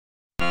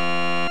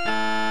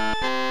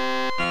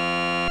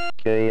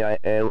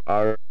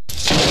KILR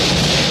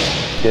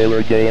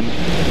KILR game.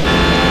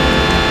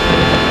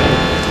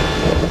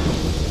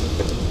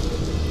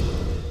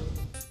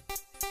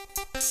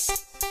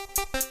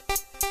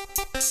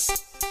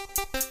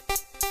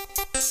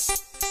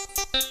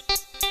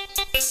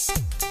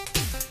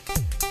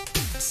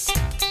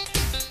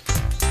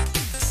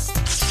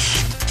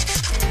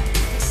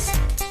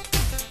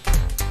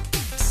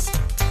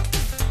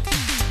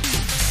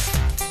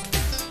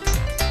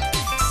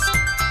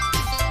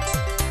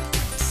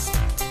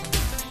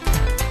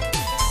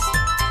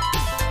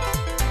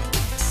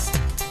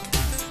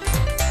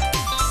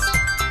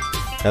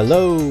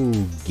 Hello,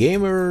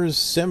 gamers,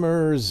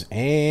 simmers,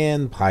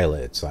 and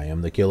pilots. I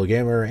am the KILR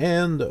Gamer,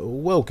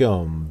 and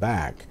welcome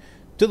back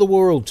to the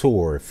World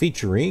Tour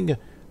featuring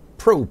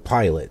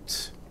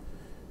propilot.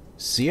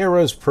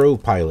 Sierra's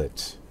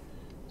propilot.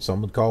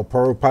 Some would call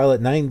propilot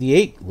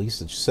 98, at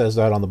least it says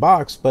that on the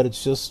box, but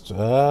it's just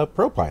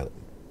propilot.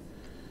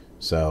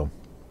 So,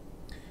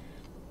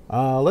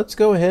 let's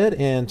go ahead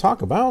and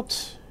talk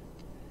about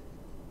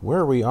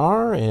where we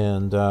are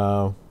and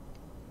where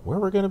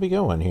we're going to be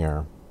going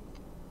here.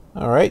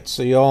 Alright,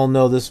 so you all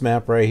know this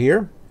map right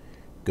here.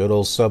 Good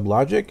old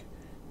SubLogic.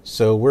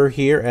 So we're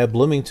here at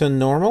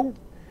Bloomington-Normal.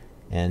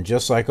 And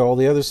just like all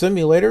the other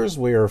simulators,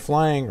 we are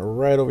flying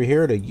right over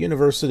here to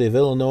University of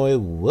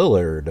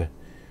Illinois-Willard.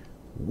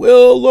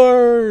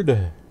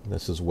 Willard!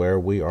 This is where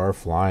we are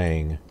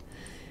flying.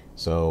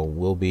 So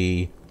we'll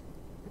be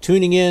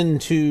tuning in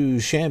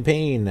to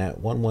Champaign at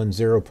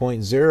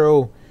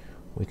 110.0.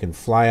 We can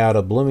fly out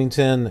of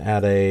Bloomington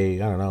at a,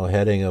 I don't know,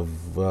 heading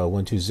of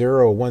 120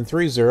 or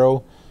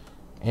 130.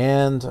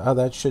 And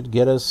that should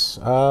get us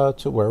to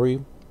where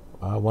we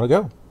want to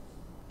go.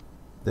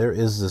 There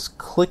is this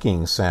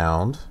clicking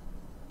sound.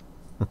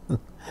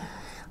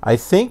 I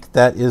think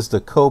that is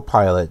the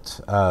co-pilot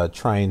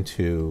trying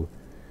to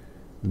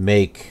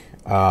make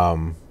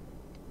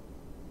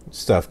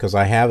stuff, because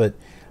I have it.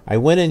 I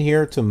went in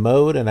here to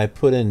mode and I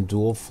put in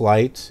dual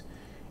flight,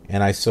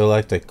 and I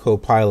select a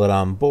co-pilot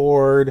on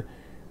board.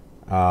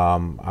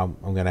 I'm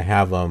going to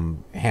have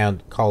them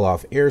call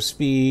off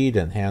airspeed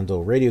and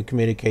handle radio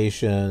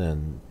communication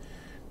and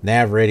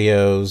nav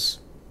radios.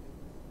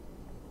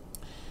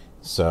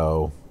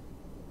 So,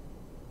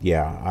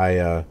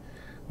 yeah,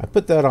 I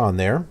put that on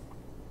there.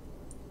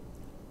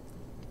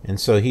 And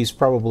so he's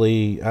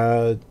probably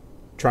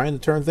trying to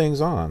turn things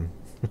on.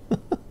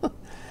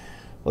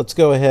 Let's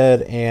go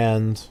ahead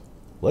and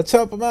let's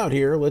help him out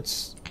here.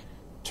 Let's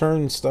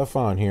turn stuff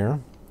on here.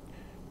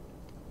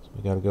 So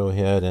we got to go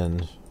ahead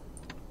and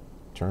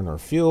turn our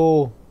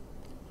fuel,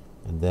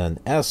 and then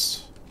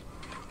S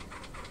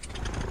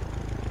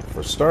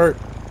for start,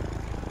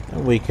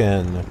 and we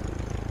can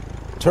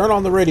turn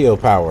on the radio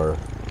power.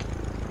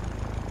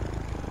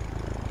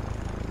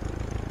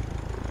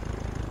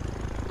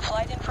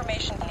 Flight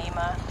information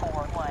Lima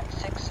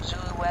 416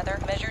 Zulu weather,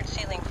 measured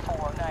ceiling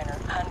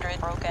 4900,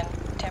 broken,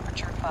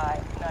 temperature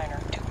 59er,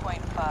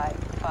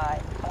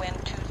 2.55, wind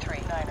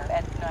 239er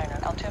at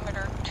 9er,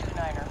 altimeter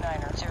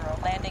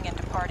 29990, landing and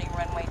departing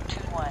runway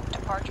 21,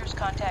 departures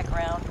contact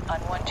ground on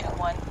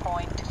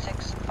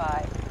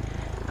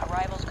 121.65,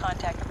 arrivals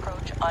contact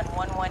approach on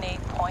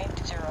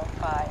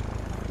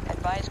 118.05,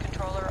 advise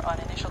controller on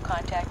initial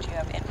contact you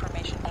have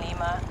information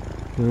Lima.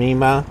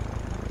 Mima.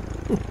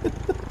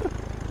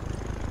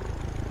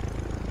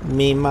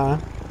 Mima.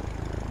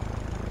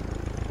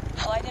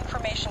 Flight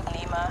information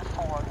Lima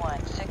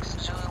 416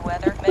 Zulu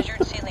weather,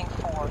 measured ceiling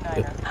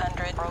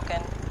 4900,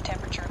 broken,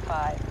 temperature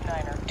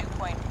 59er, 2.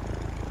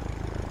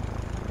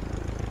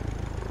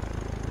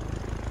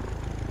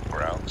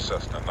 Ground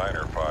Cessna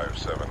 9er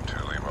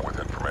 572 Lima with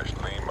information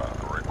Lima.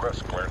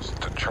 Request clearance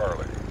to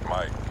Charlie,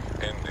 Mike,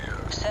 India.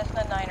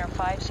 Cessna 9er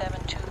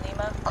 572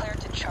 Lima,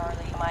 cleared to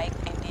Charlie, Mike,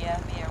 India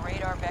via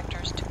radar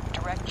vectors to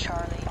direct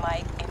Charlie,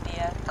 Mike,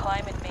 India.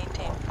 Climb and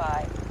maintain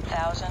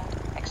 5,000.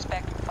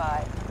 Expect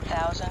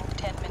 5,000.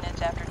 10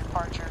 minutes after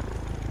departure.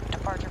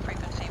 Departure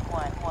frequency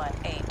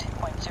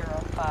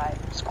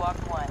 118.05. Squawk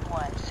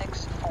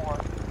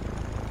 1164.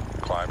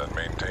 Climb and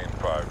maintain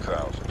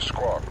 5,000.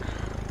 Squawk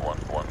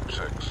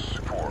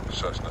 1164.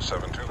 Cessna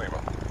 72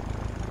 Lima.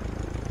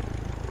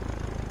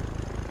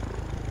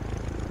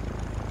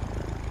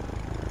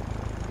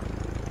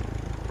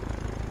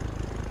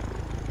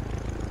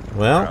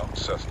 Well, Ground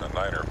Cessna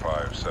 9er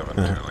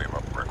 572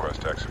 Lima.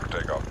 Request taxi for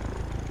takeoff.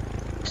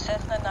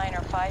 Cessna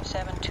 9er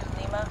 572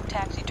 Lima,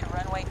 taxi to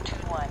runway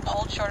 21.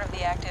 Hold short of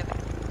the active.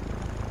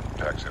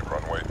 Taxi to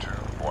runway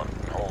 21.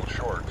 Hold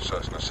short.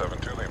 Cessna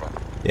 72 Lima.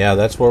 yeah,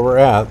 that's where we're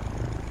at.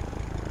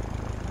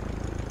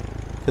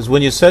 Because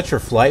when you set your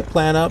flight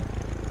plan up,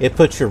 it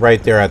puts you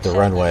right there at the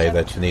runway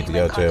that you need to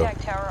go to.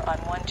 Contact tower on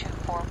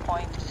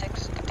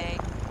 124.6. Good day.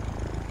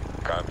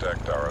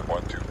 Contact tower at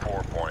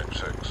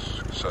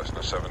 124.6.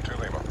 Cessna 72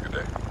 Lima. Good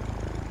day.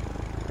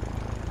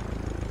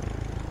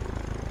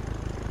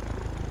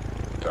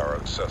 Tower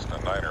at Cessna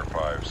 9er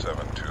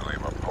 572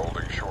 Lima.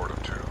 Holding short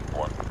of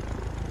 21.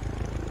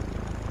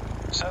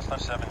 Cessna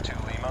 72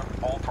 Lima,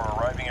 hold for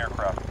arriving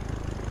aircraft.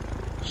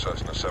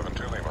 Cessna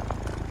 72 Lima.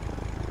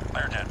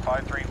 Learjet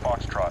 53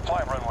 Foxtrot.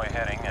 Fly runway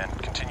heading and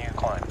continue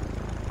climb.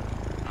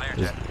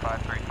 Learjet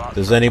 53 Foxtrot.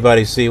 Does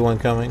anybody see one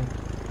coming?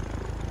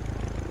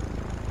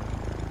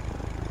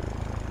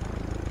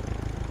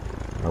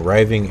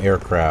 Arriving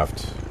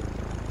aircraft.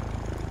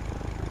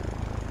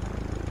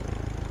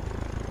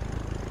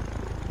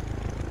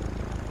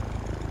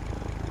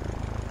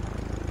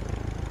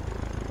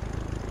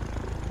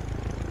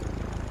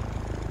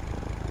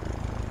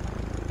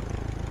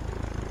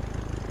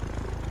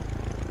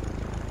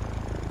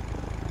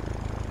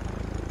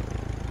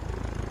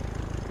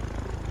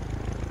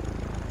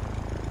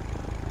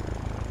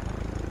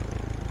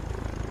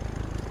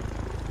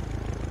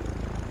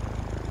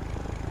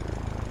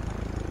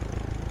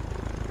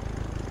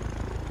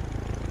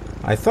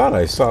 I thought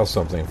I saw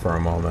something for a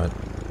moment.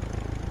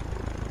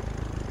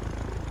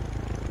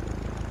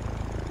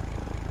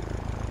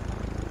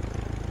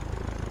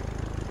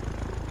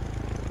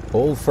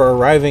 Hold for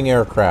arriving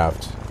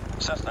aircraft.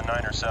 Cessna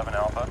 907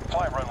 Alpha.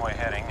 Fly runway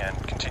heading and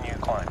continue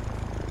climb.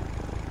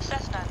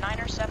 Cessna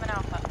 907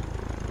 Alpha.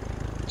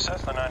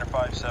 Cessna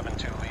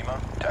 9572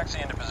 Lima. Taxi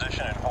into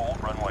position and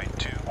hold runway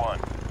 21.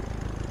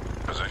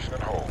 Position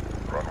and hold.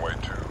 Runway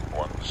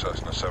 21,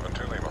 Cessna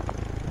 72 Lima.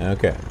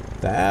 Okay,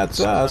 that's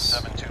Cessna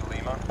us. 72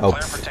 Lima. Oh.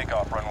 Clear for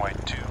takeoff runway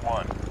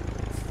 21.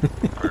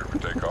 Clear for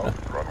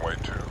takeoff. Runway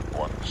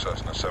 21,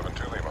 Cessna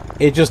 72 Lima.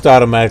 It just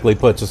automatically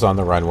puts us on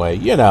the runway.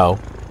 You know,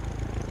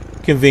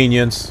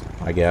 convenience,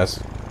 I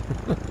guess.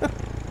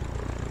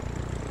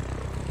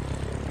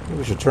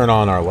 We should turn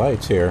on our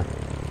lights here.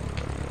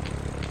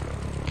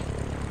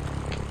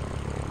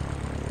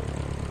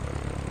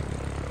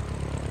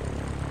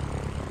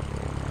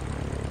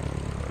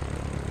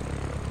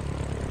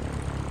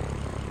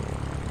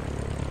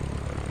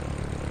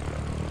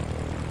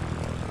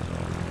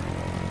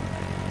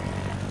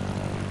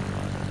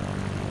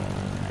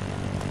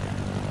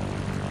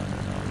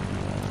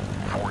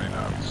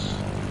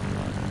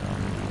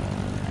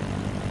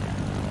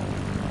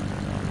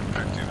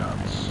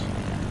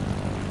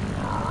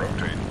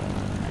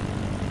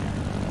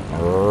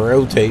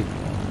 Rotate.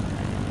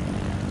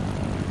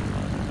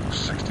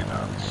 60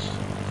 knots.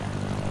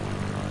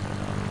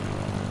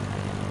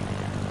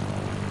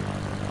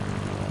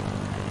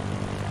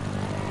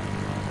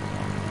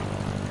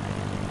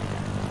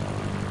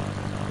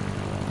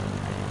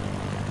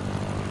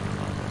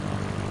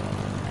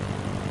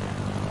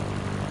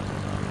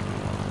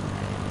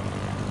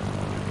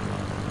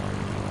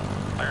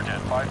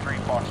 Learjet 53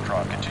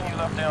 Foxtrot. Continue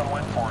left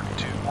downwind for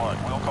 21.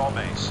 We'll call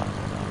base.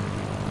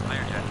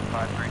 Learjet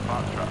 53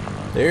 Foxtrot.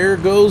 There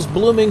goes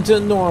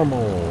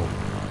Bloomington-Normal.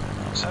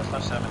 Cessna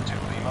 72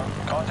 Lima.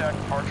 Contact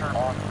departure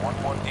on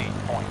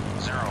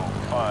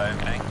 118.05.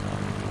 Good day.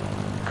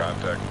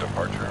 Contact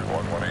departure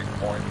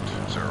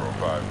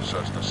 118.05,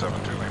 Cessna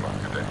 72 Lima.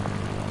 Good day.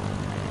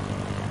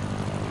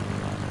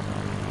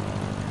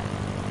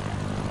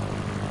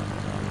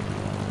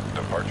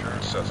 Departure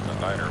Cessna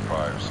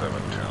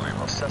 9572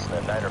 Lima. Cessna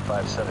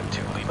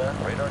 9572 Lima.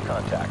 Radar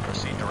contact.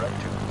 Proceed direct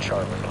to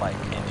Charlie Mike,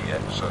 India.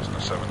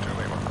 Cessna 72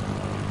 Lima.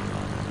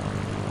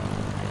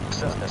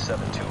 Cessna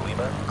 72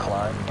 Lima.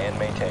 Climb and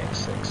maintain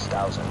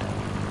 6,000.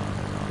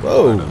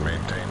 Whoa. And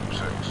maintain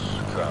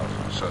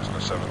 6,000, Cessna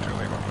 72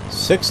 Lima.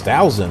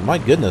 6,000. My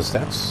goodness,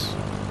 that's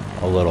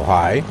a little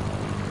high.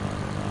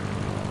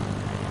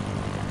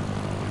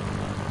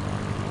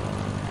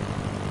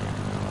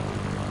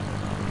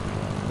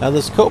 Now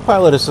this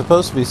co-pilot is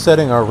supposed to be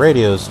setting our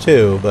radios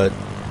too, but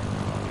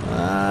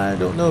I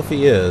don't know if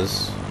he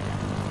is.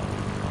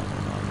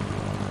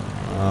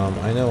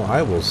 I know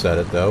I will set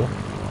it though.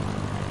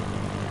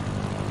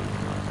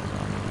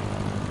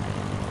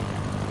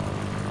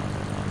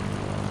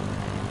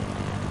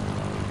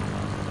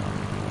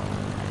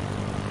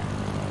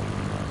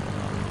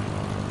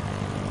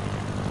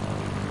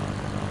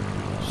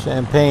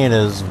 Champaign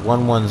is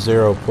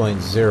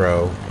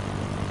 110.0. I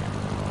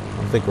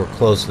don't think we're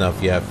close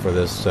enough yet for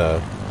this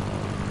to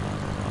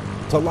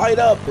light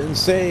up and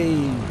say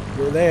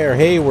we're there.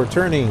 Hey, we're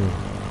turning.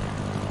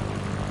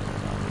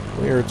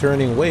 We are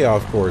turning way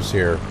off course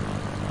here.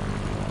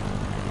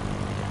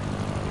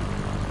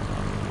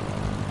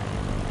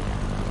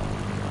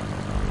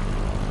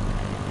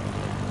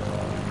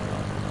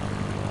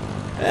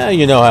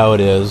 You know how it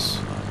is.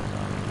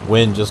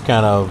 Wind just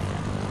kind of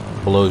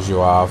blows you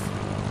off.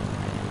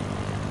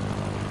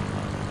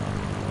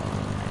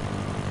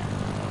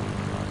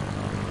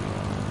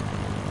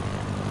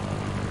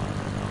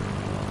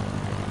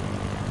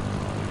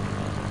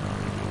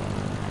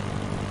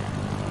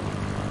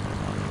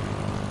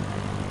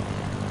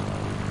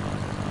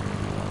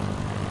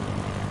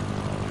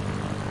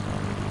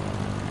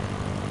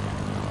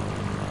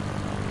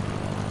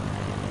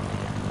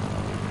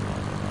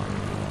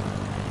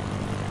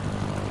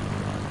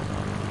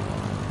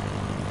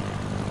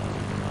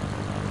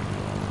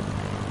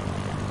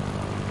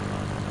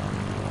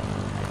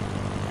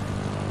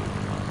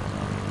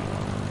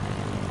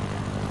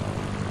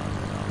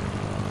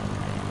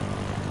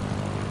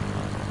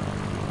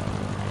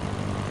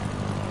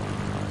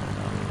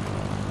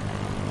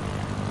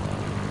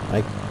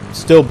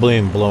 Still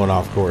being blown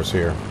off course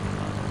here.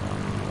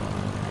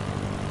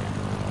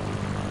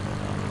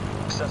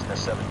 Cessna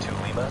 72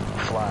 Lima,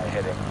 fly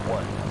heading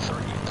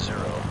 130.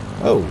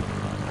 Oh,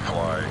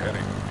 Fly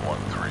heading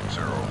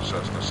 130,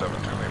 Cessna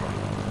 72 Lima.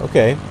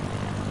 okay.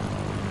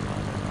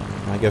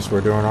 I guess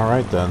we're doing all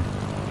right then.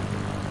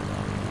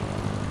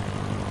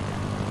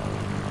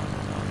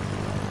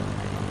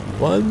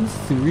 One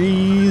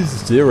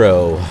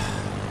 130.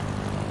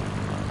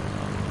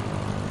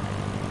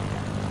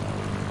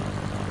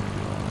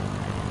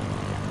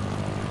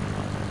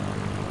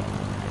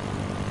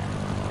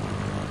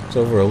 It's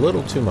over a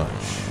little too much.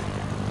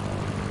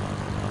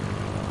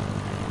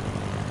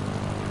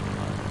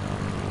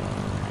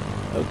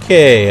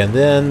 Okay, and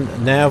then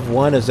nav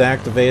 1 is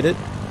activated.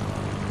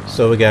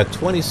 So we got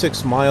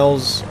 26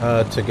 miles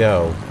to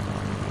go.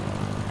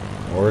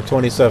 Or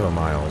 27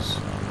 miles.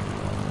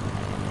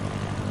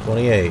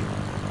 28.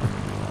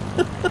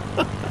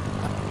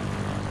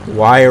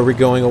 Why are we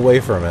going away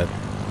from it?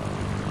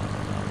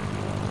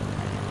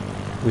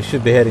 We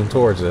should be heading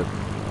towards it.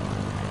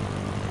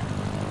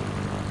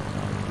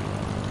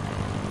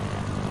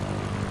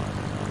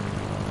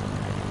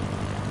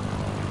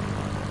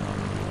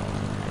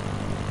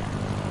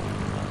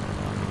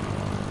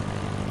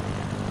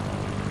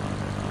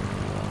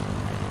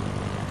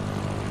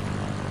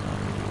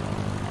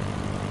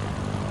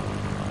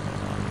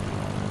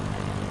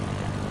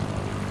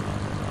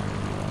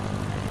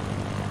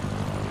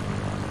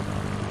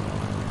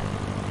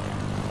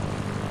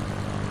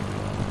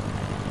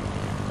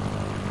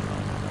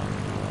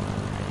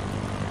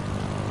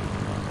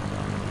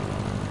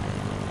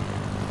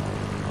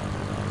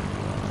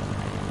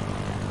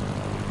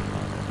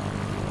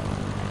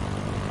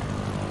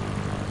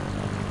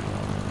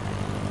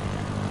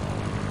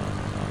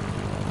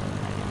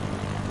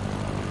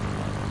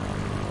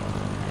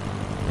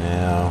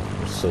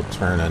 Still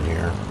turning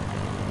here.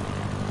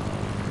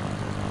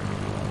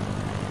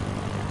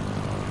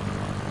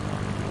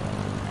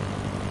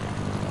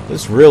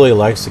 This really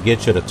likes to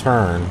get you to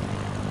turn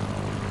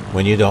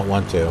when you don't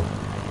want to.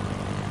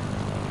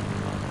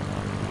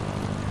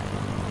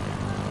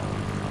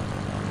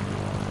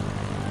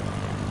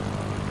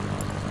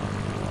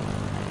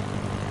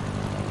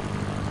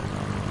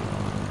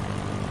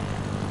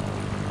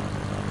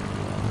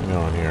 Hang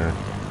on here.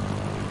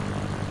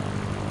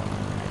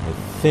 I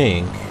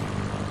think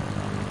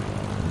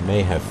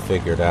may have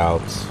figured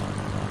out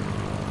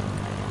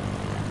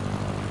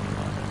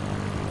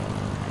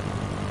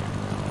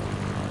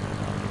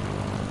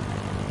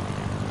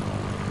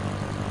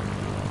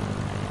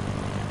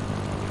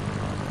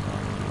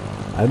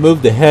I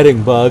moved the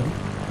heading bug.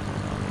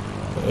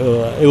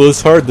 It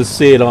was hard to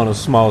see it on a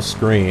small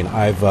screen.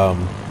 I've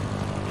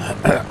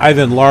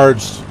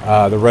enlarged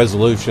the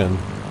resolution,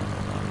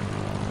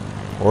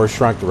 or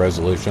shrunk the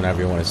resolution,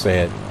 however you want to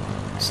say it,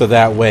 so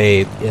that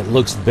way it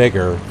looks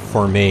bigger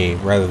for me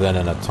rather than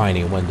in a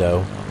tiny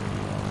window.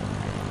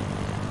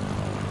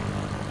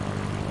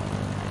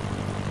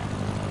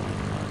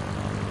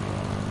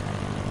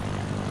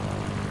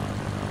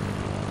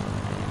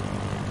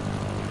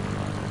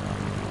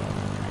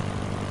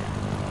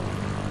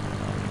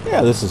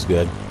 Yeah, this is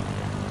good.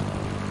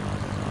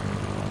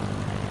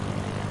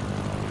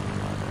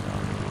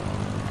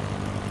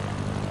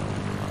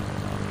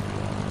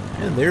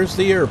 And there's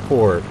the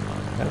airport.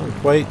 Haven't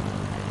quite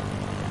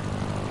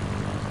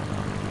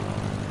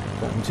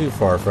gotten too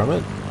far from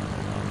it.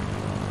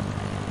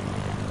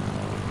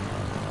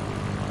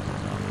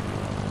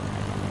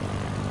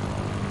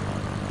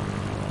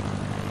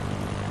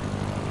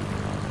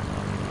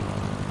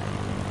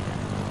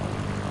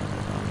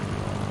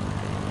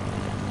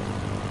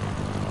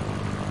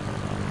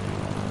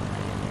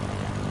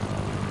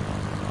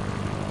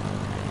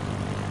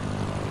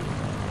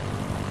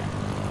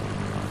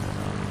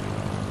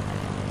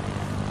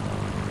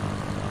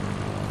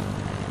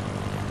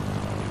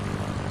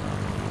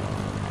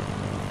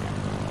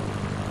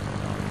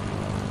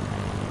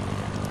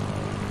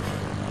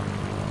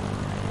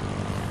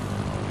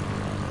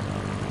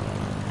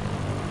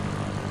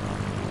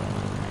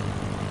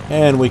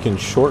 And we can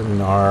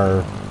shorten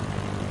our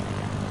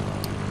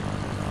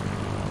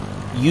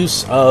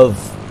use of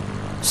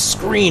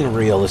screen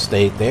real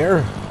estate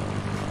there.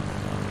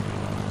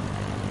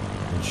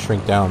 And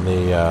shrink down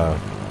the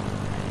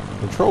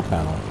control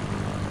panel.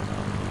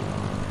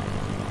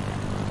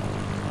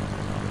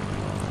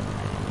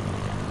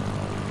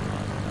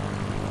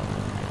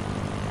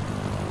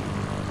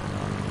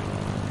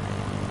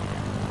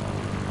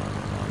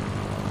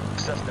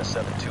 Cessna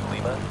 72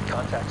 Lima,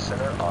 contact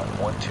center on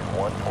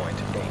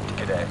 121.8.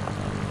 Good day.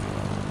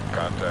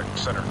 Contact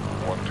center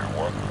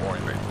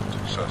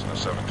 121.8, Cessna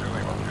 72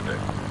 Lima. Good day.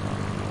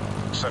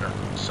 Center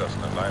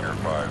Cessna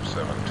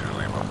 9572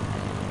 Lima.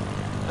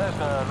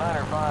 Cessna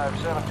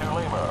 9572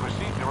 Lima,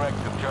 receive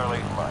directive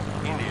Charlie, Mike,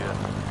 India.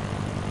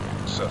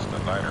 Cessna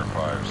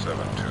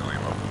 9572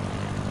 Lima.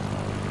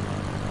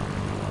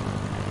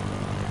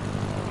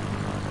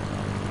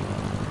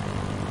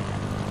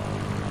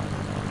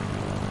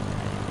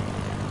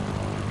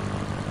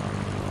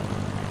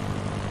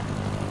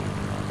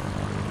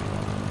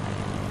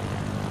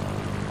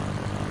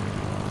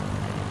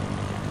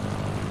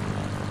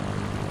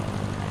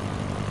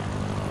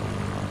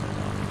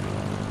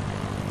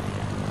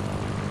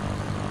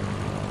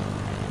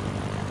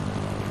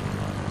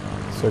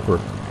 Looks like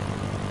we're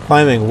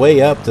climbing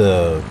way up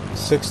to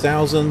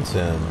 6,000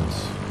 and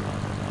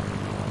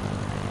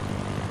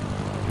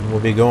we'll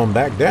be going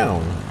back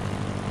down.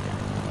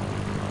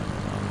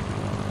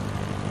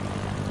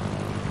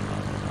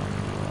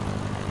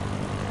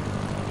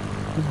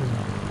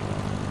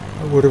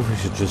 I wonder if we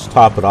should just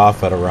top it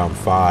off at around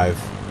 5.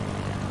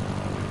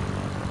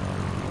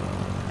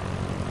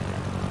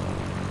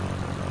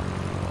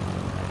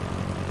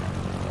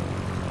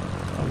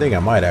 I think I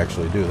might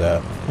actually do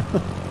that.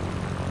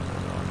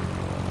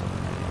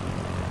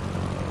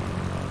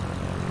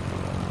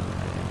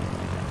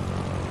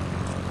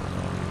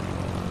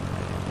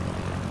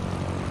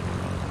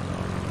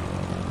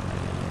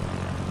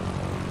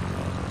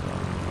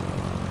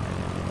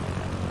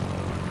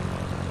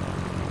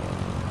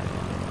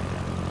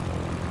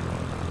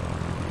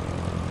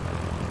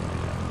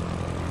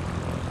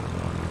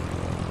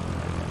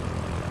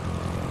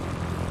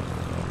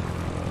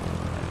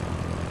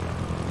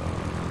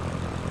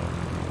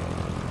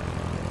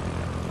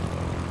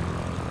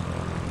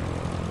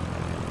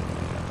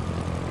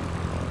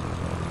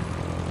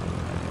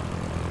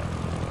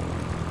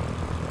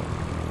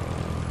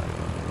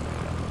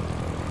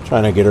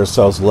 Trying to get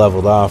ourselves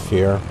leveled off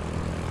here.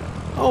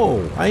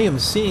 Oh, I am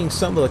seeing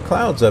some of the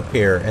clouds up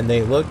here, and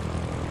they look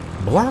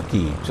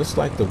blocky, just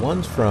like the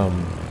ones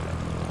from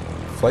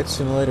Flight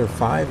Simulator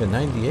 5 and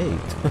 98.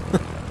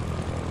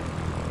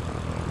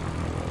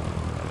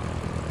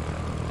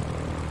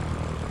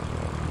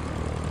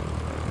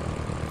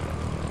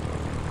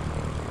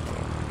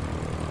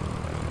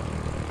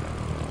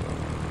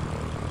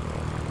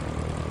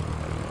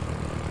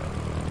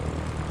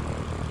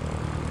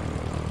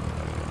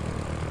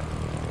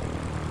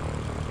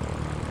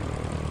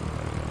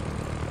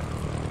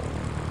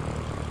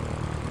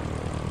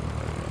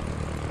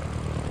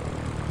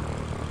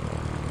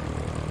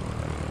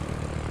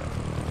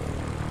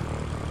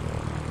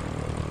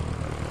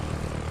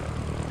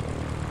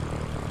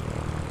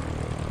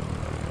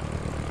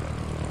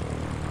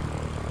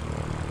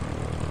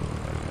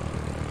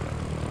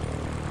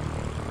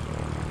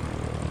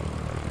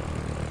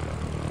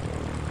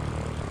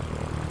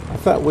 I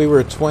thought we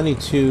were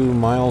 22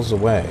 miles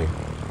away.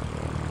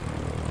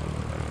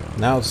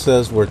 Now it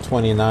says we're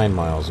 29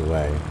 miles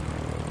away.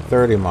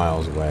 30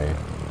 miles away.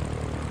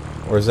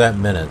 Or is that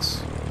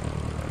minutes?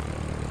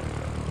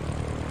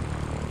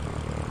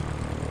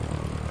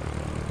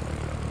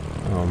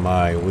 Oh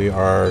my, we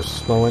are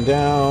slowing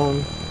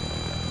down.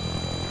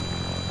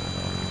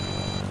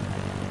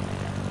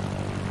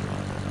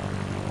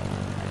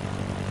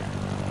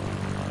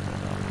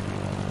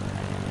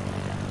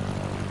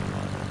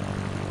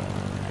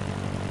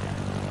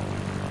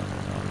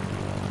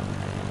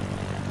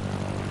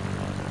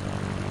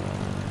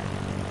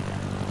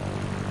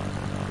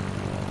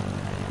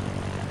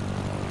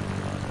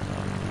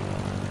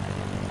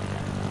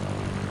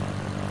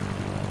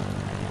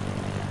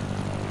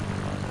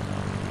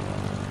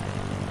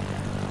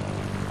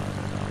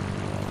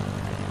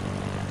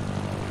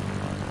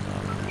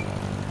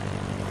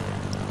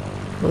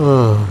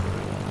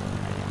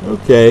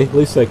 Okay, at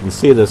least I can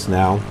see this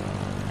now.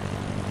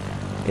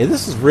 And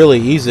this is really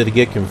easy to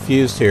get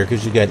confused here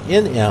because you got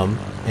NM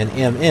and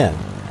MN.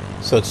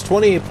 So it's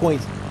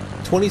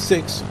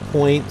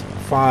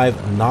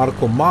 26.5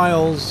 nautical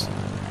miles,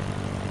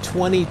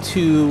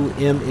 22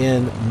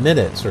 MN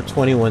minutes, or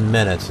 21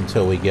 minutes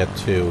until we get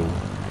to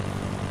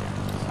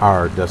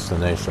our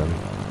destination.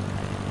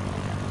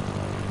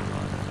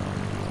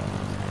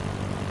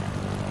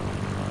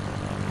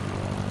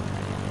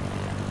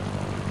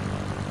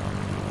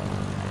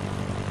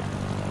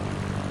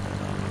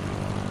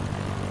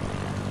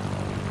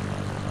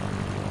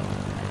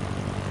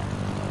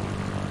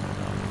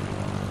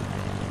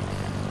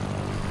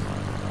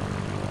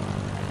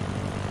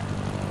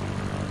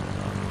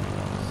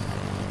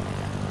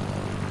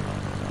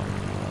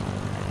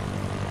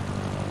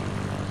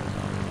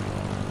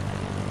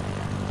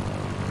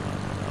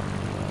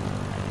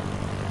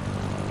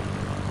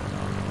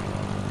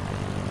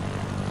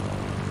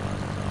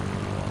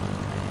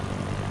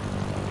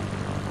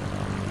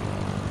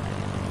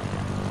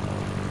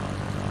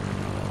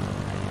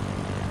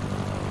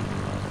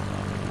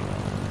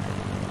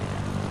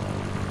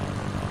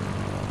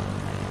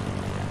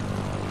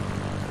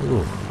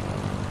 Oof.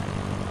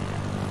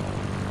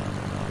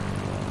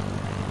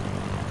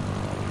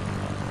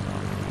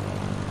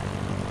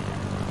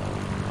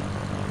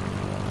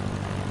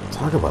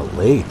 Talk about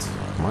late.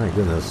 My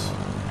goodness.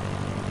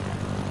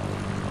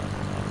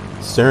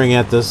 Staring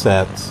at this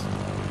at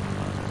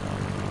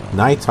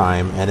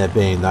nighttime and it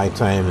being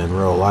nighttime in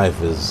real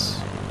life is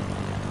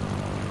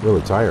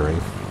really tiring.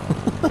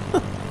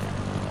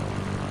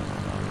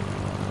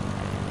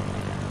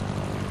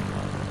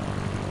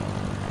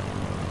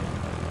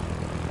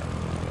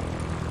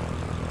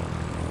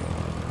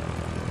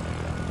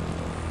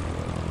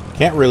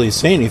 Can't really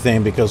see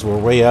anything because we're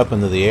way up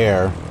into the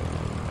air.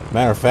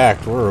 Matter of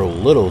fact, we're a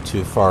little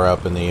too far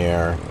up in the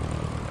air.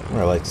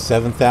 We're like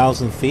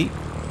 7,000 feet.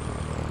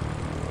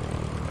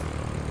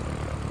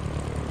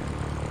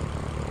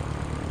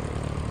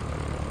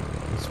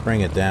 Let's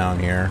bring it down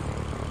here.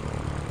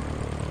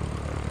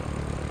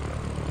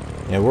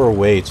 Yeah, we're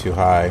way too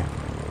high.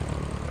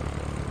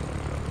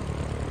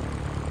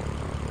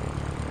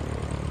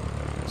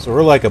 So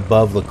we're like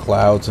above the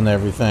clouds and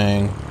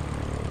everything.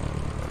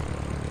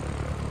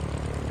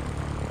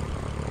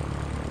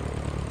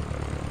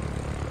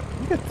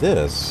 Look at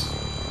this.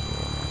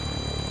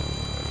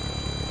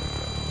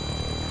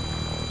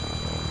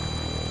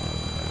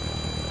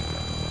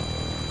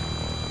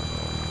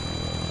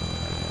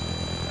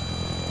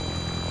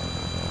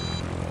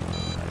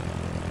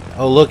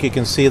 Oh, look, you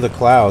can see the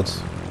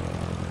clouds.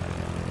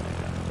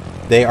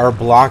 They are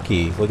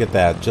blocky. Look at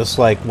that. Just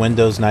like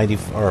Windows 90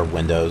 or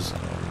Windows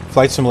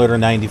Flight Simulator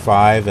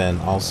 95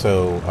 and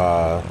also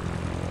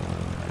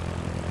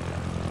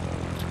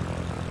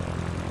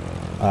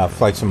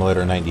Flight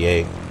Simulator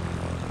 98.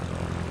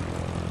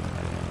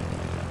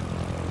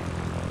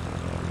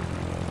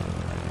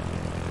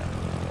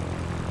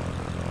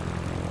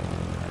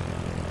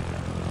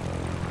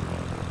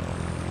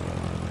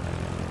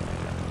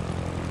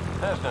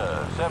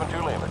 Cessna 72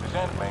 Lima,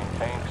 descend,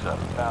 maintain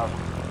 7,000.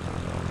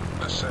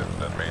 Descend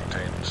and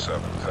maintain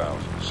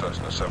 7,000.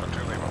 Cessna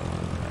 72 Lima.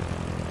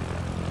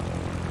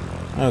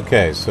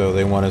 Okay, so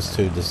they want us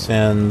to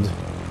descend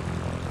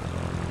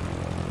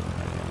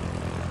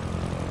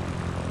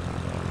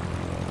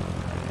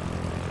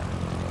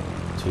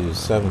to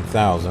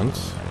 7,000.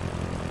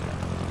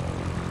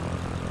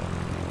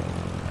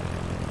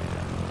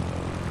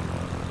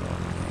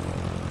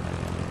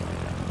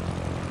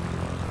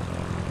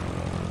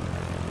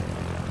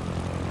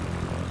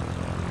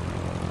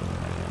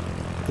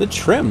 The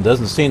trim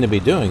doesn't seem to be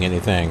doing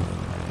anything.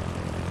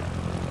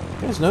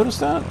 You guys notice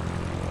that?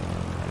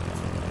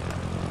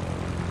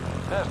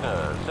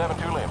 Cessna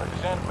 72 Lima,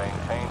 descend,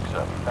 maintain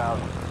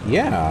 7,000.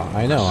 Yeah,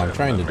 I know. I'm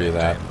trying to do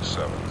that.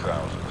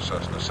 7,000.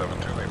 Cessna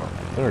 72 Lima.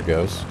 There it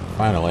goes.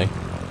 Finally.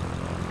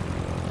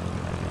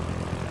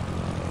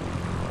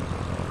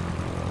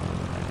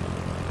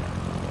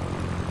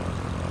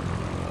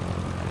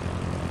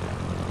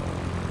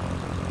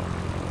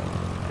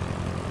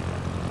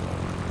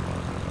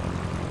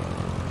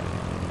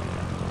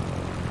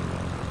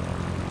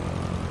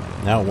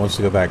 Now it wants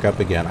to go back up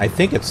again. I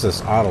think it's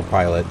this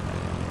autopilot.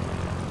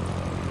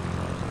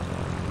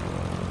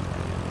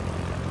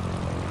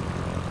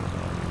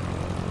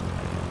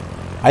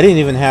 I didn't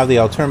even have the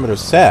altimeter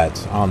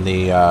set on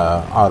the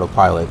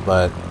autopilot,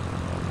 but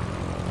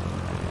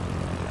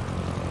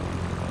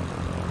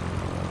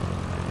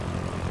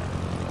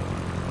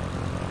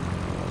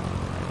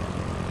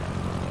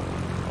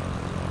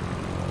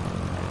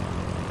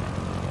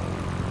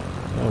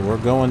oh, we're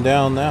going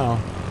down now.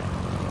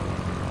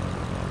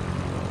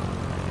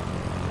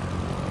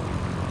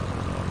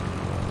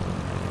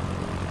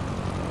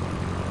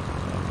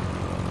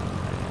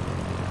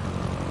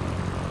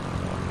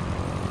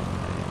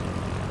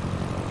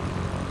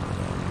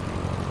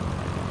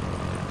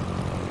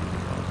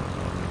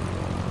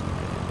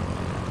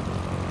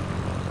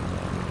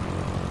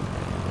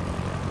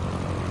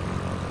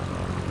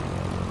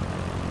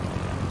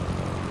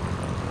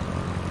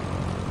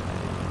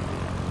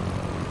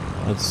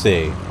 Let's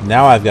see.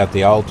 Now I've got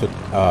the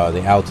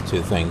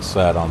altitude thing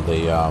set on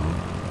the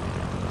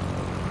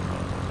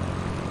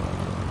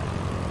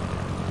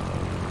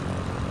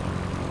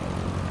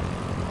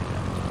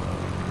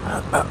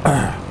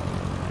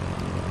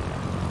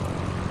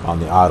on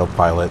the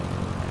autopilot.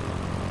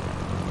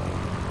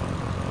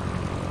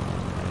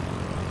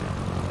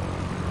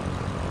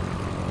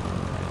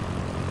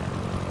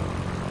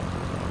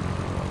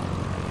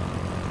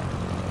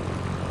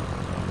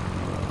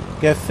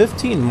 Got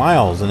 15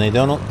 miles, and they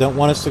don't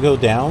want us to go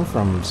down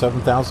from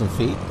 7,000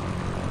 feet.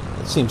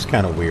 That seems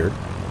kind of weird.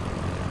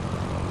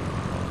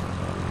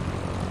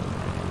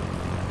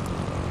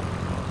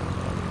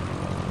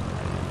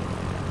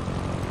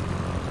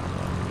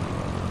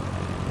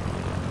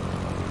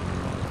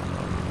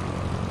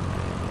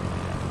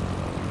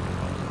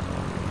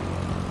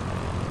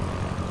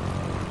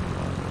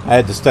 I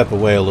had to step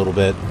away a little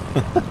bit.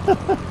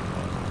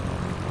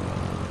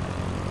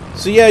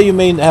 So yeah, you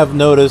may have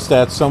noticed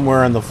that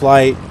somewhere in the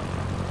flight,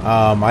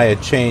 I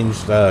had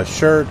changed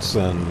shirts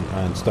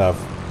and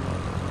stuff.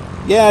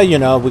 Yeah, you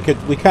know, we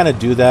kind of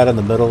do that in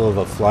the middle of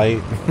a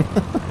flight.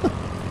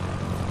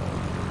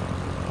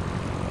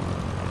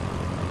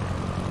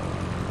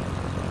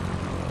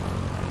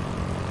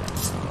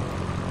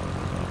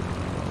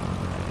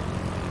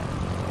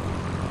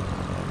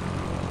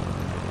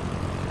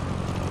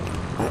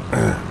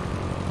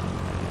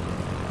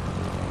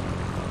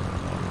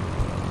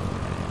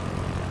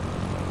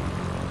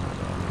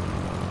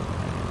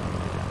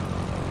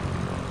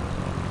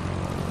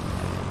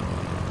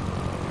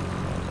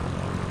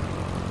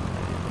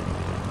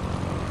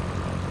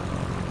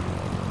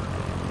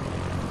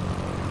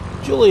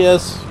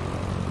 Julius,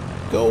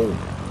 go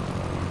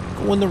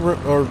in the room,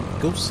 or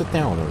go sit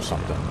down or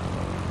something.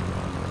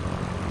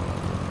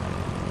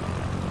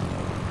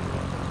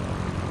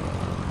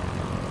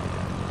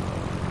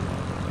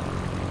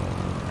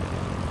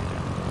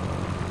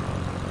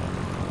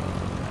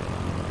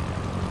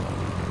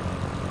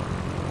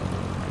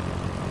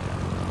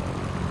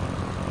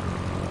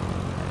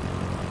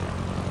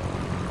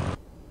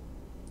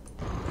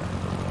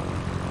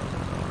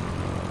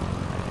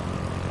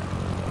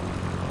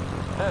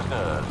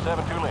 Cessna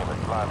 72 Lima,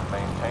 climb and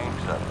maintain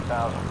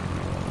 7,000.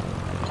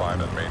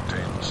 Climb and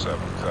maintain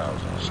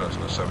 7,000.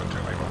 Cessna 72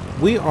 Lima.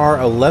 We are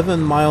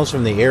 11 miles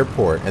from the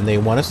airport, and they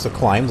want us to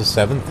climb to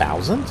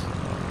 7,000?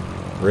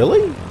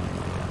 Really?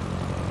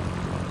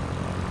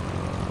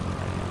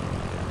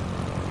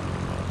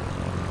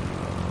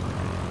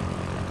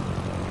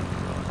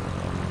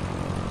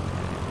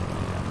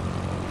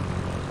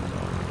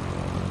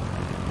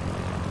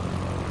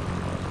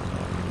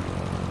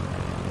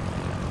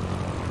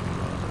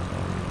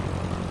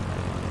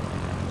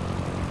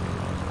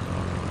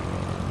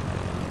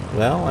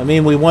 Well, I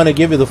mean, we want to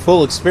give you the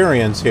full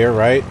experience here,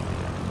 right?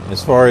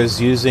 As far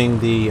as using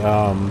the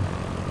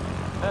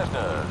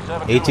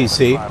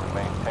ATC.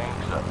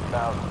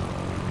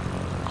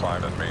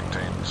 Climb and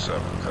maintain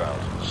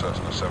 7,000.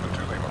 Cessna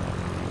 72 Lima.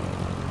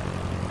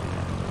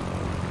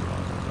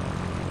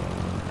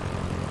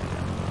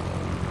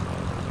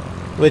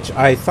 Which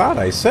I thought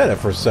I set it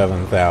for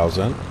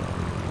 7,000.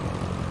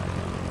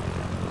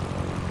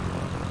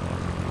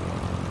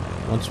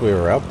 Once we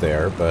were up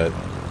there, but...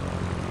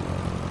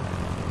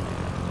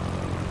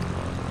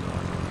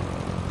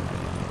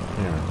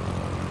 yeah.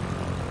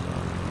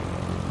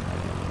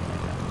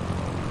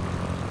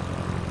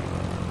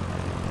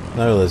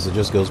 Notice it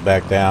just goes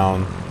back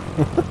down.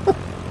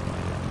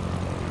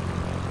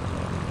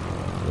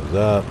 Goes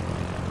up.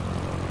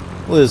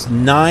 Well, it's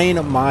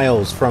 9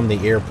 miles from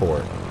the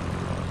airport.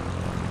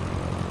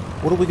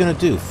 What are we going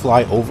to do?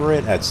 Fly over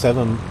it at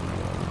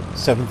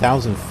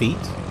 7,000 feet?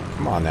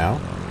 Come on now.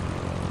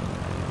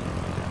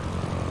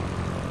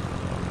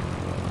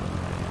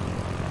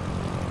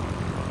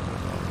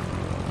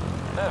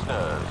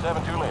 Cessna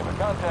 72 Lima,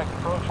 contact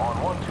approach on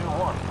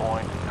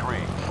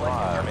 121.3.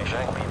 Flight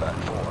information, Lima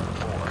 4.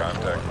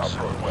 Contact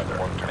approach weather.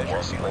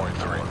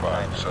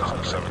 121.35.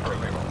 Cessna 72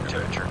 Lima.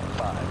 Temperature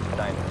 5,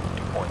 9,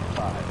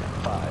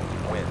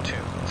 2.55, wind 2,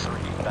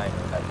 3, 9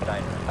 at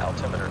 9,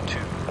 altimeter 2,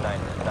 9,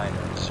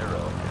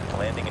 0,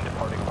 landing and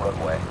departing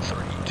runway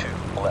 32,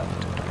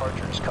 left,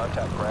 departures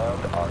contact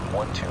ground on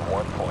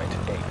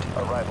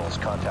 121.8, arrivals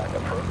contact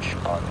approach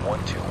on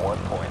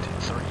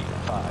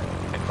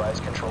 121.35, advise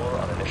controller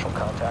on initial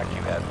contact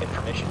you have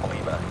information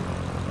Lima.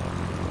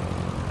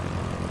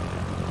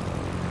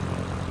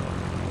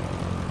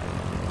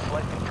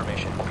 Flight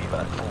information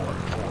Lima 4,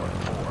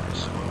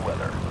 Zulu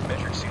weather,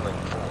 measured ceiling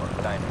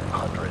 4,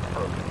 900,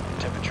 broken,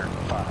 temperature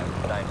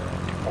 5, 9,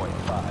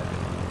 2.5.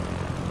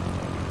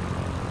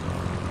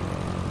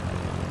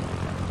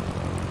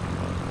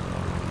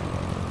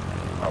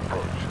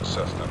 Approach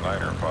Cessna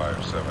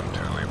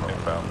 9572 Lima.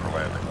 Inbound for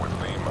landing with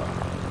Lima.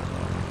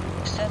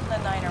 Cessna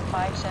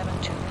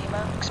 9572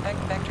 Lima, expect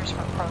vectors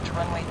for approach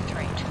runway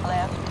 32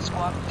 left,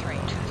 squawk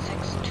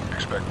 3262.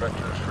 Expect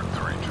vectors for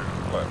 32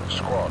 left.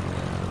 Squawk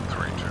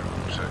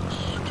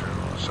 3262.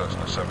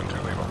 Cessna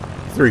 72 Lima.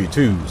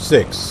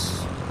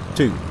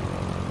 3262.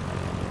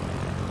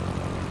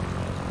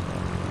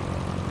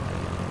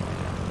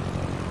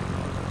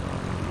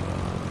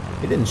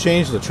 He didn't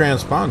change the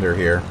transponder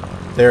here.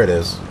 There it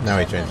is. Now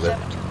he changed it.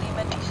 72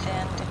 Lima,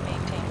 descend and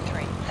maintain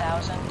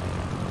 3000.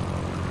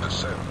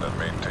 Descend and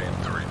maintain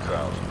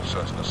 3,000.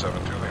 Cessna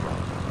 72 Lima.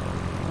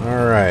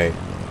 Alright.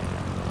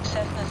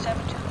 Cessna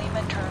 72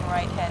 Lima, turn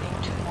right heading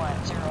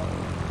 210.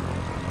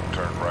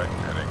 Turn right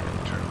heading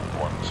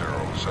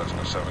 210.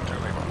 Cessna 72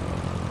 Lima.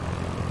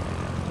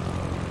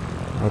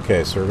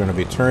 Okay, so we're going to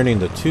be turning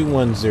to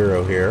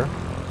 210 here.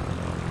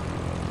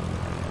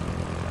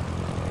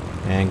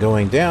 And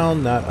going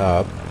down, not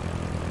up.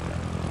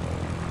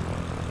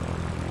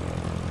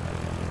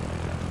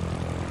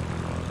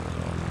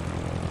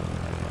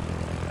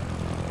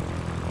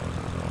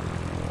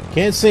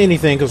 Can't see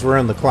anything because we're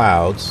in the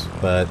clouds,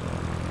 but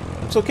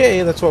it's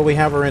okay. That's why we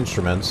have our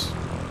instruments.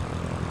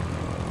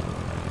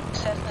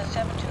 Cessna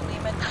 72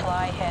 Lima,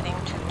 fly heading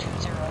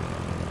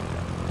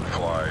 220.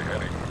 Fly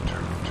heading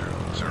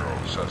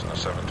 220. Cessna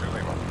 72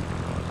 Lima.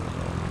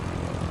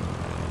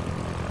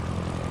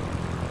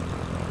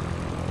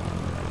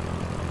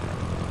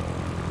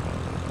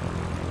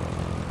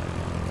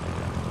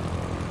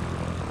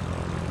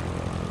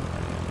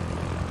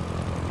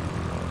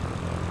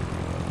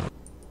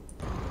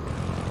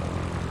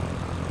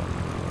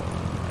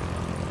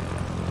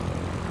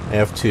 I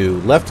have to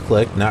left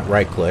click, not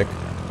right click.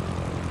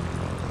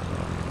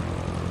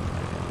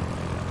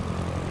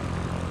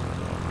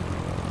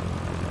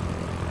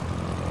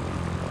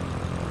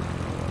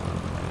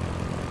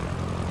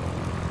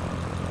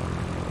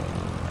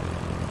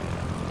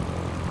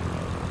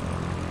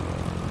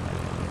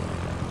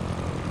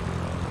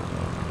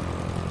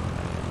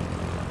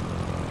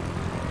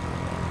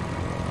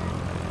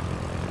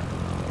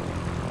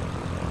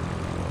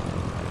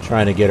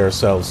 Trying to get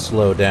ourselves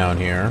slowed down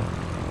here.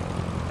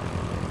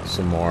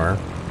 Some more.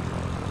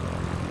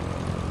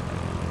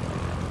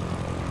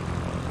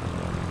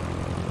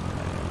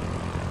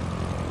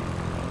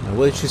 Now,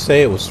 what did she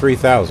say? It was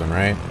 3,000,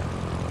 right?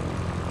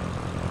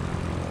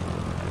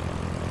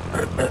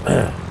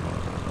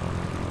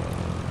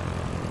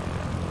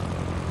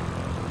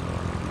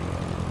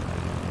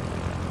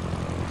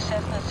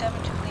 Cessna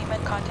 72 Lima,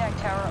 contact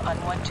tower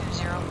on 121.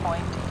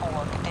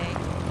 120.4. Good day.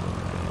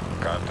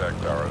 Contact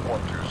tower at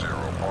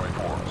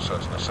 120.4,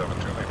 Cessna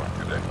 72 Lima.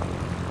 Good day.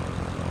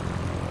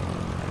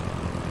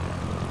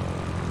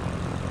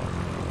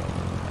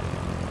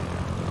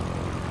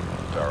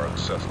 Tower at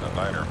Cessna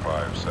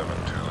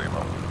 9572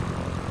 Lima.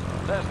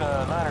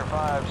 Cessna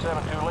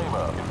 9572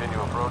 Lima.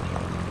 Continue approach.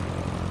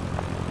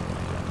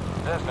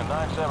 Cessna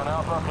 97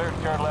 Alpha, cleared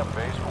to turn left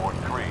base for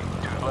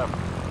 32 left.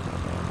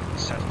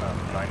 Cessna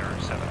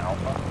 97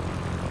 Alpha.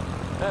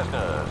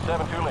 Cessna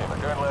 72 Lima,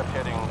 turn left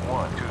heading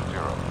 120.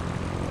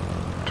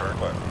 Turn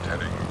left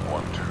heading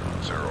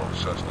 120,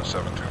 Cessna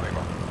 72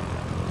 Lima.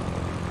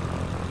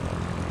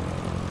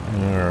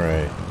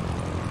 Alright.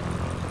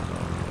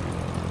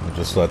 We'll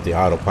just let the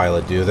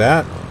autopilot do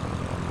that.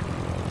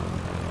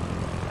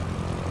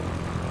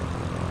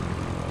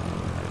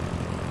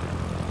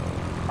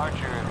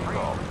 Archer 3,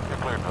 you're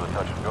cleared for the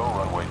touch and go,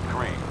 runway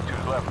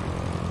 32 left.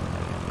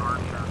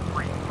 Archer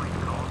 3,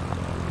 call.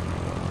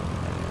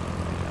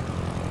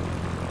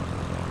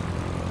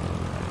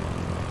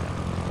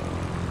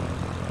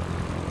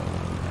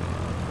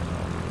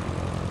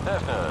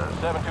 Cessna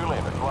 72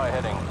 Lima, fly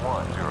heading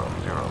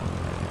 100.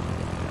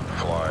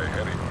 Fly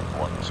heading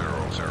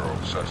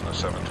 100, Cessna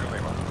 72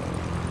 Lima.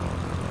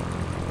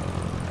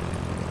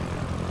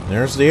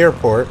 There's the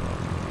airport.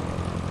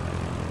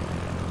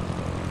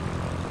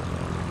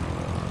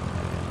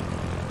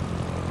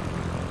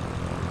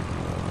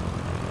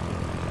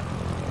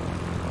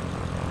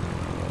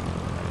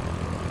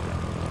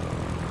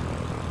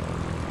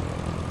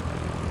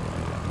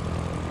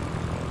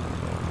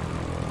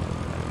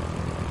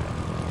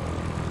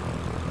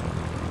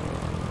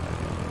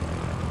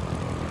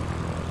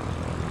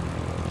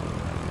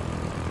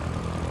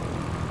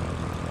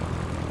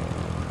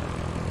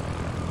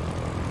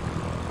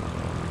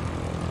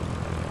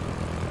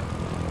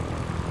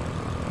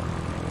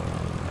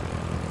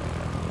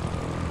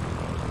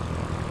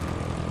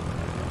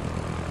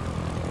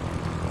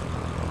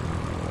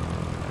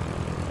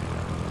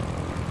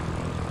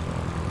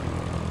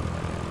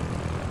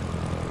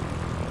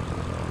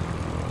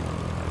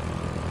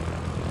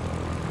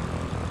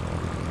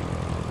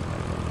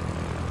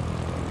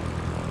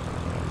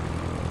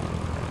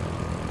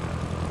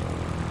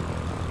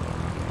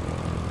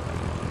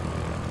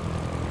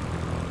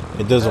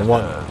 It doesn't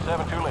want...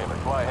 72 Lima,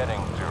 fly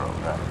heading 090.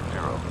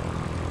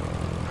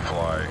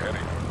 Fly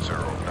heading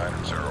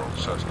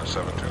 090, Cessna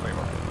 72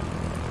 Lima.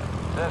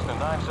 Cessna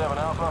 97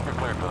 Alpha, you're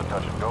cleared for the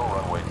touch and go,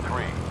 runway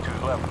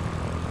 32 left.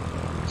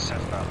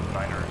 Cessna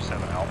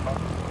 97 Alpha.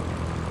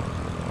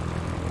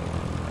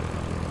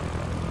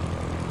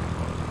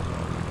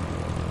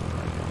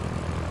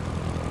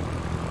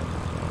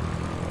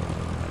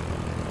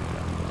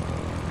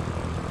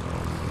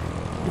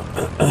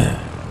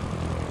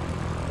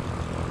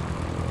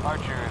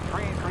 Archer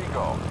 3-3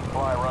 go.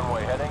 Fly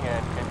runway heading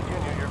and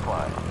continue your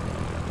climb.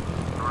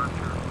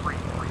 Archer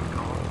 3-3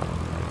 call.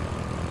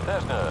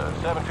 Cessna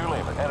 72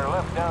 Lima, enter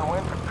left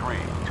downwind for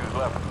 32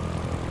 left.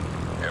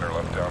 Enter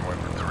left downwind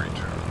for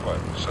 32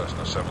 left,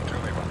 Cessna 72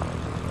 Lima.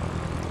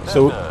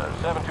 So- Cessna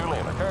 72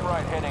 Lima, turn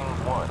right heading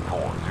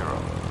 140.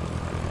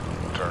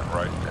 Turn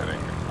right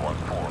heading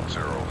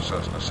 140,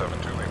 Cessna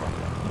 72 Lima.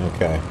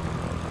 Okay.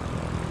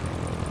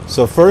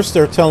 So first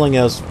they're telling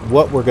us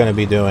what we're going to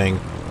be doing,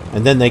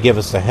 and then they give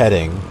us the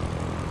heading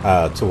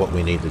to what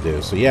we need to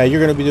do. So yeah, you're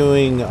going to be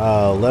doing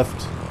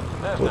left...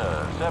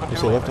 Cessna you 72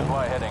 say Lima, left down?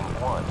 fly heading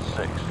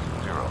 160.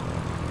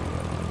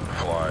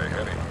 Fly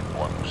heading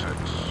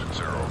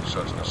 160,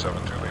 Cessna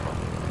 72 Lima.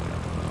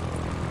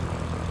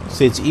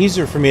 See, it's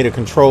easier for me to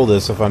control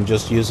this if I'm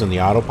just using the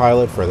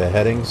autopilot for the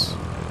headings.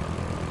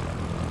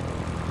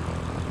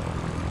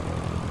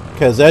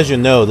 Because as you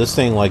know, this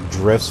thing like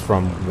drifts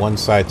from one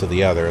side to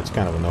the other. It's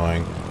kind of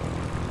annoying.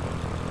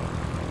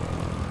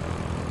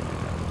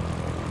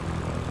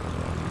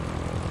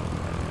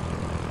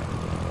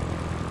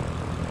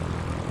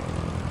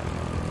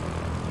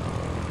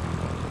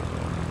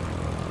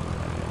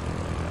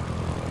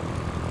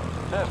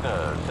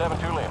 Cessna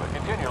 72 Lima,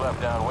 continue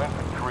left downwind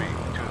for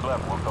 32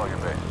 left, we'll call your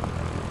base.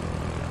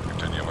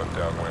 Continue left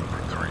downwind for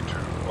 32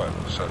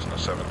 left, Cessna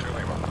 72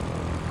 Lima.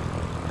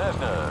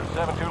 Cessna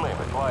 72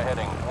 Lima, fly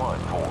heading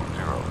 140.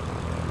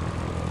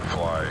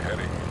 Fly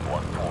heading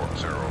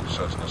 140,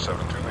 Cessna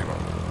 72 Lima.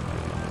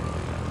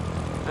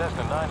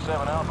 Cessna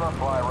 97 Alpha,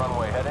 fly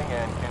runway heading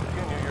and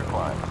continue your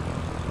climb.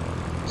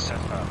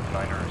 Cessna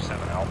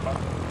 97 Alpha.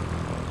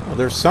 Well,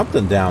 there's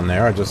something down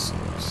there. I just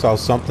saw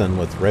something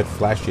with red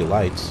flashy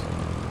lights.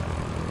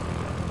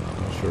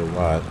 Not sure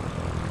what.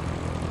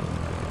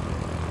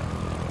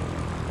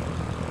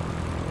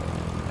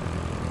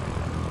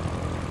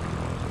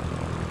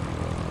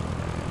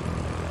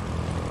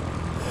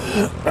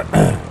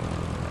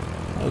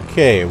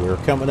 Okay, we're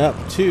coming up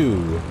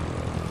to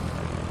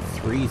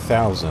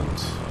 3,000.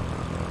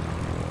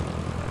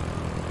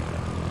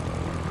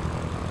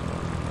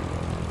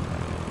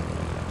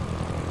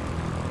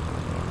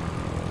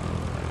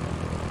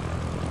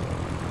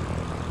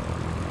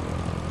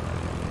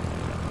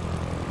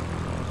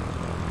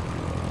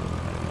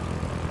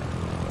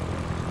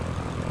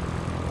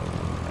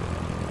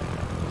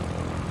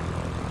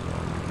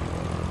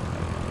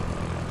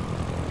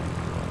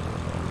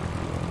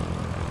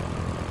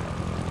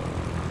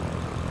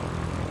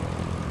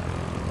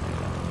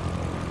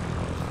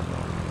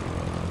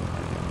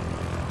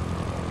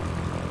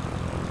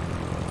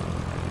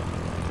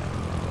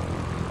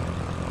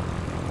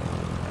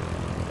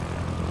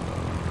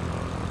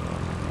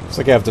 Looks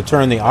like I have to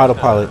turn the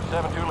autopilot.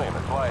 72 Lima,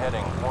 fly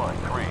heading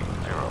 130.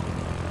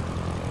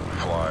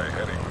 Fly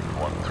heading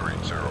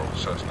 130,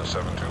 Cessna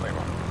 72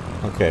 Lima.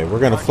 Okay,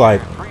 we're going to fly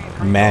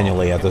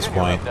manually at this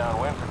Continue point. left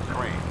downwind for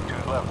 3,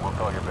 2 left, we'll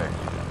call your base.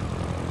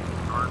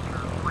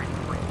 Departure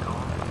 33 call.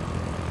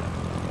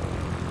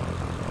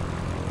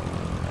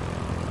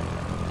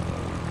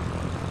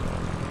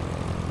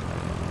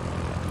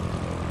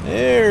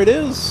 There it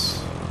is.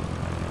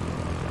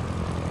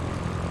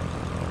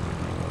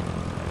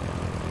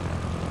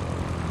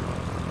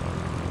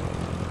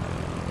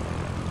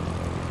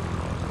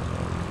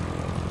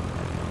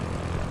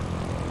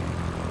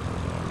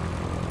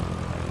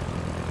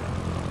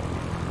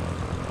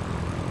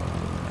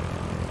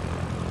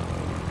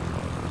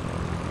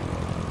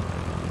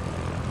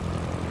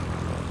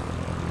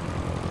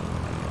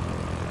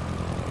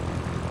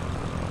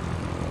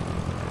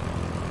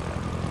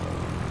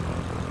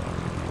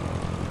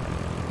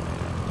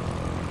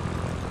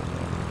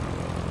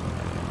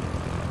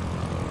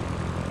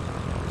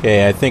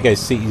 Okay, I think I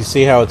see. You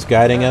see how it's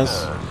guiding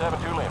us?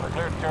 72 Lima,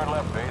 clear to turn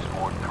left base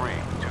for 3,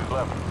 2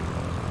 left.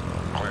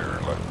 Clear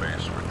left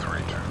base for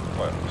 32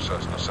 left,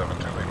 Cessna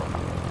 72 Lima.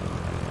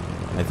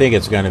 I think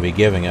it's going to be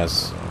giving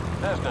us.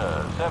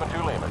 Cessna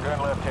 72 Lima, turn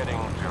left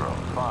heading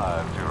 050.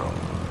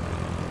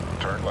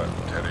 Turn left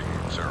heading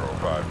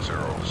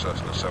 050,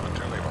 Cessna 72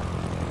 Lima.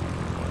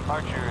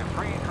 Archer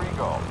 33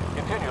 Golf,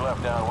 continue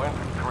left downwind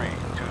for 3,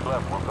 2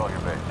 left, we'll call your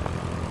base.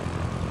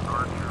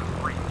 Departure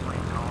 33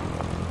 call.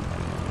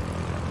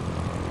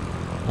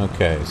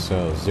 Okay,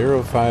 so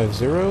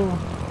 050.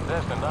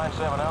 Cessna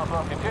 97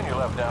 Alpha, continue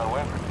left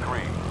downwind for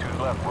 3,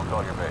 2 left, we'll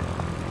call your base.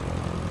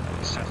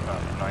 Cessna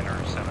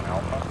 907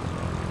 Alpha.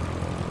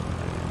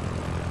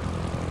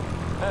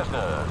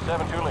 Cessna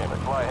 72 Lima,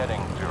 fly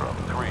heading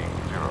 030.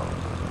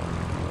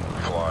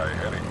 Fly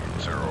heading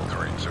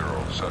 030,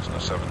 Cessna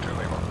 72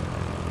 Lima.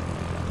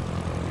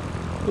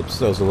 Oops,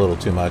 that was a little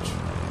too much.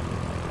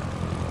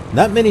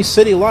 Not many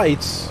city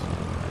lights.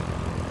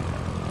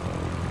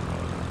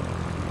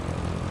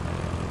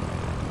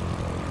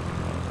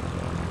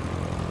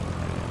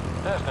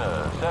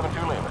 Cessna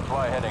 72 Lima,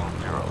 fly heading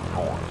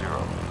 040.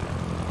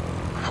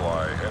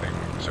 Fly heading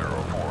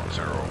 040,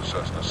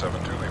 Cessna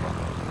 72 Lima.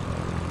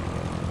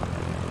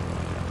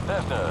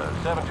 Cessna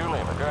 72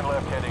 Lima, turn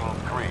left heading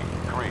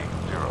 330.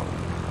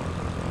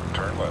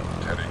 Turn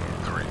left heading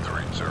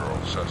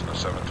 330, Cessna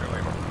 72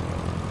 Lima.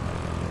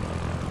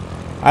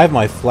 I have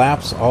my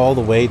flaps all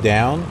the way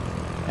down,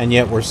 and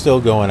yet we're still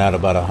going at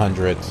about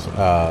 100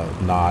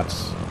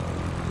 knots.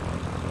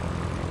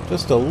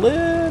 Just a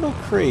little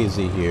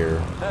crazy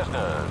here.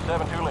 Cessna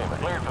 72 Lima,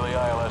 cleared for the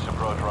ILS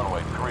approach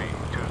runway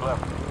 32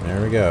 left.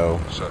 There we go.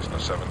 Cessna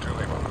 72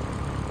 Lima.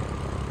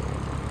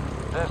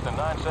 Cessna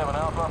 97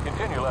 Alpha,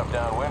 continue left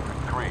downwind for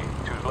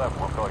 32 left,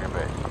 we'll call your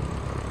base.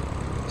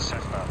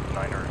 Cessna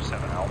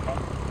 907 Alpha.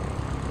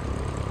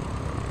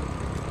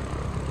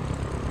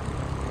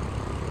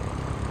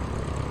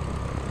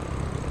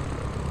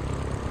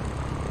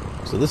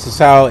 So this is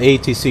how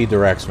ATC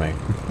directs me.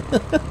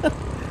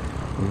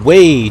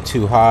 Way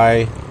too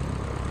high,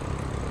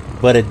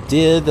 but it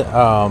did at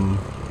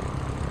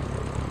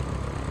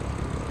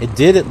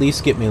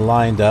least get me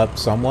lined up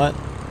somewhat,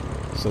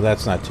 so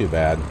that's not too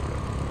bad.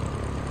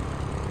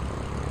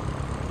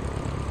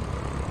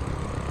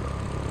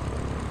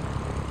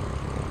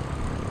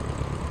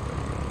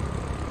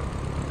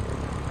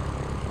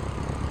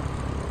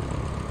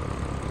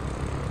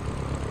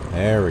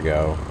 There we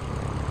go.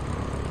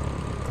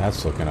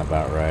 That's looking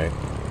about right.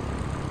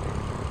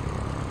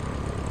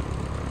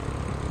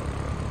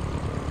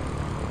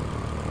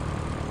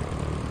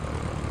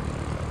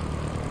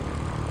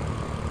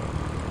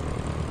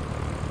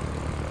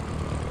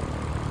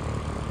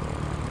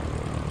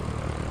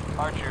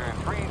 Archer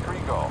 33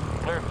 Golf,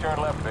 clear to turn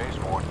left base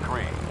for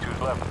 3,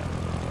 2 left.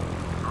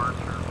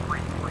 Departure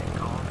 33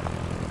 call.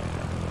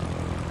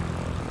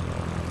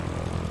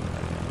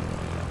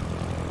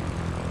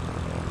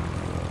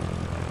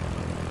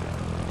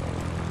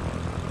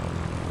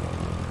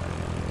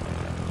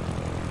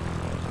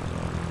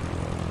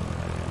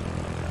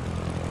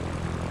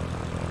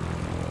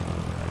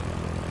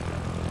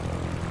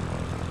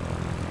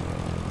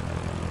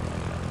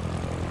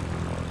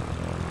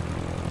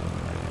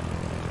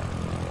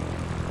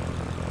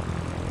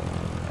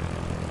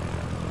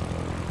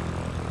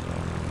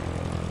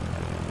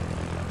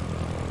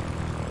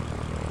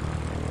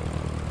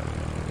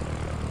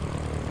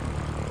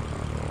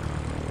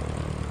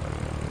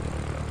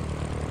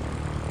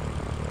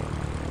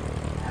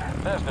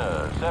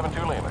 Cessna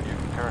 72 Lima, you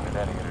can turn at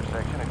any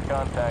intersection and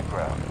contact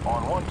ground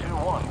on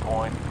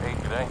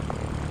 121.8 today.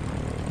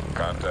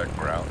 Contact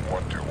ground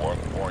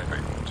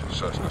 121.8,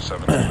 Cessna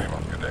 72 Lima.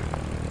 Good day.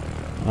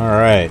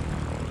 Alright.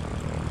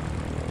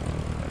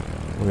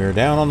 We're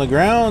down on the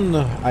ground.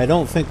 I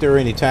don't think there are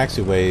any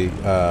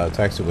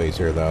taxiways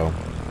here, though.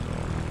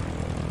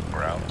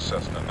 Ground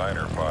Cessna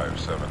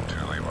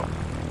 9572 Lima.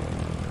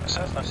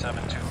 Cessna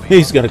 72 Lima.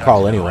 He's gonna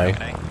call Taxi to anyway.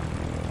 Reckoning.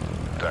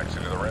 Taxi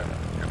to the ramp.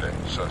 Good day,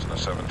 Cessna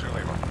 72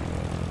 Lima.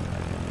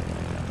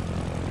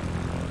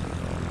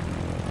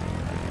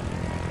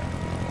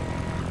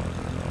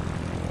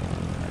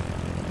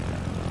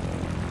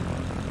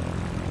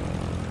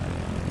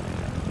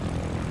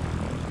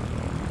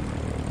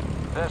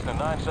 Cessna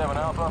 97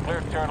 Alpha, clear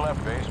to turn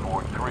left base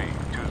for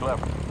 3-2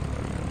 left.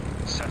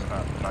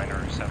 Cessna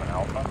 97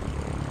 Alpha.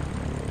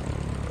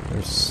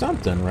 There's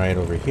something right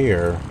over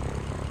here.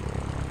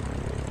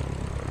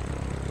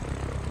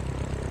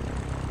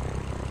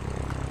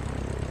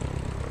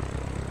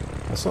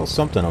 I saw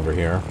something over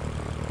here.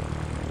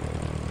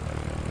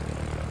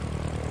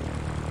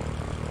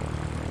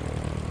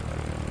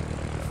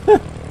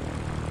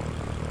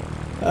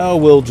 Oh,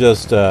 we'll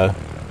just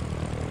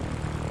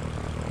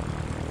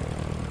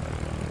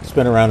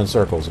spin around in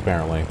circles,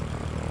 apparently.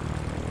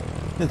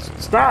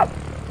 Stop!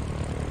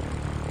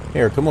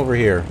 Here, come over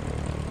here.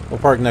 We'll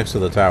park next to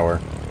the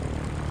tower.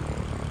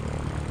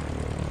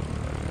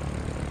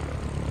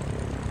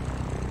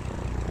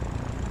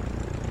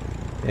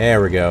 There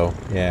we go.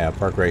 Yeah,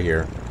 park right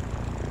here.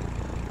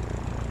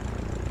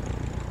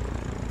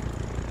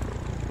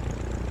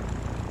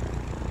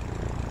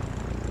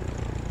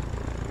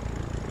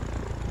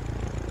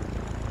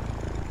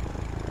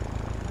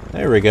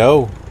 There we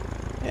go.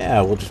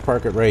 Yeah, we'll just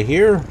park it right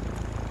here.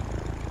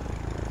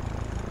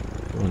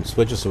 And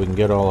switch it so we can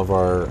get all of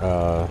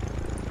our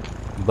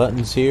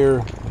buttons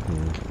here.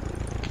 And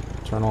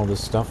turn all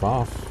this stuff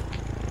off.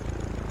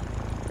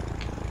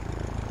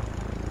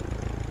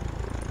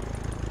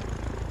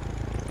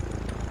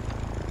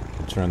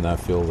 Turn that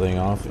fuel thing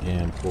off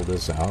and pull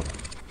this out.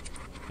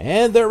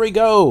 And there we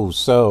go.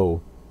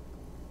 So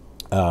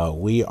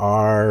we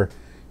are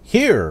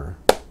here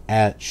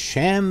at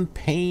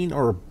Champaign,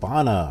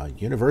 Urbana,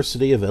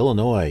 University of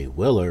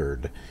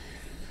Illinois-Willard.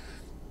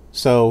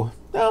 So,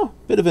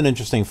 bit of an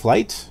interesting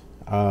flight.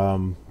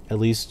 At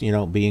least, you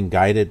know, being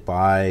guided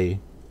by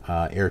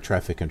air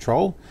traffic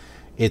control.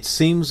 It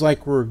seems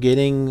like we're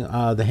getting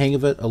the hang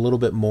of it a little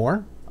bit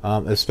more,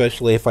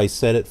 especially if I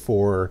set it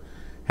for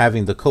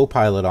having the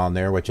co-pilot on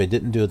there, which I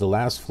didn't do the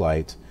last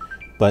flight,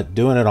 but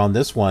doing it on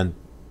this one,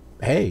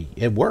 hey,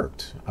 it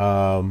worked.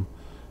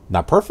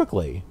 Not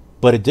perfectly,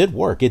 but it did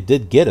work. It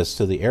did get us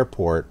to the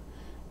airport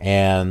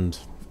and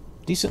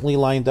decently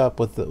lined up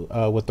with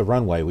the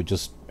runway. We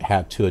just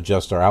had to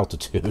adjust our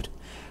altitude,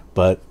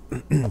 but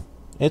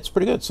it's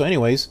pretty good. So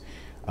anyways,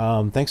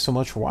 thanks so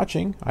much for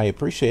watching. I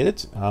appreciate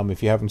it.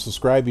 If you haven't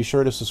subscribed, be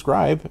sure to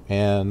subscribe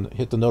and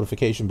hit the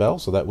notification bell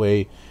so that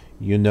way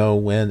you know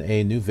when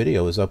a new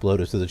video is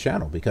uploaded to the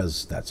channel,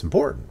 because that's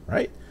important,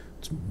 right?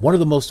 It's one of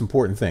the most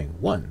important things.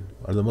 One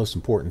of the most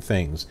important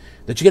things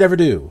that you could ever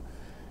do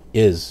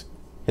is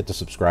hit the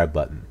subscribe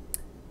button.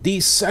 The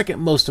second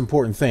most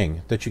important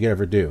thing that you could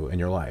ever do in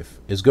your life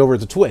is go over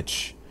to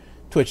Twitch,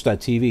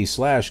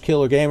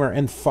 twitch.tv/KILRGamer,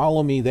 and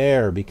follow me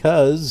there,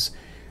 because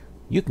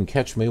you can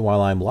catch me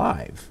while I'm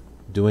live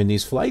doing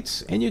these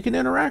flights, and you can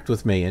interact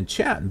with me and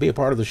chat and be a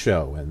part of the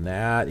show, and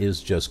that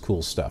is just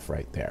cool stuff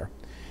right there.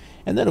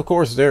 And then, of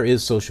course, there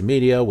is social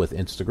media with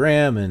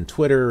Instagram and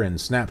Twitter and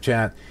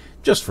Snapchat,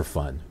 just for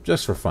fun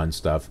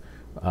stuff,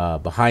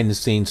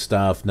 behind-the-scenes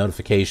stuff,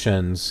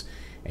 notifications,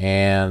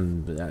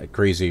 and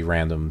crazy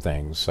random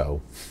things.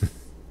 So,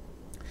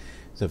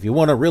 so if you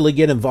want to really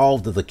get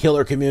involved with the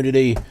killer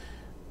community,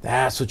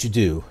 that's what you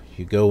do.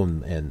 You go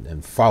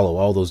and follow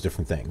all those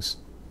different things.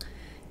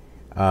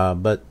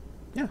 But,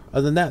 yeah,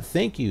 other than that,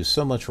 thank you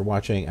so much for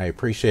watching. I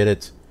appreciate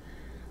it.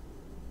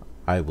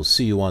 I will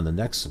see you on the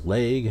next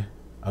leg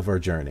of our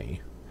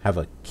journey. Have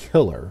a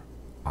killer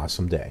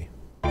awesome day.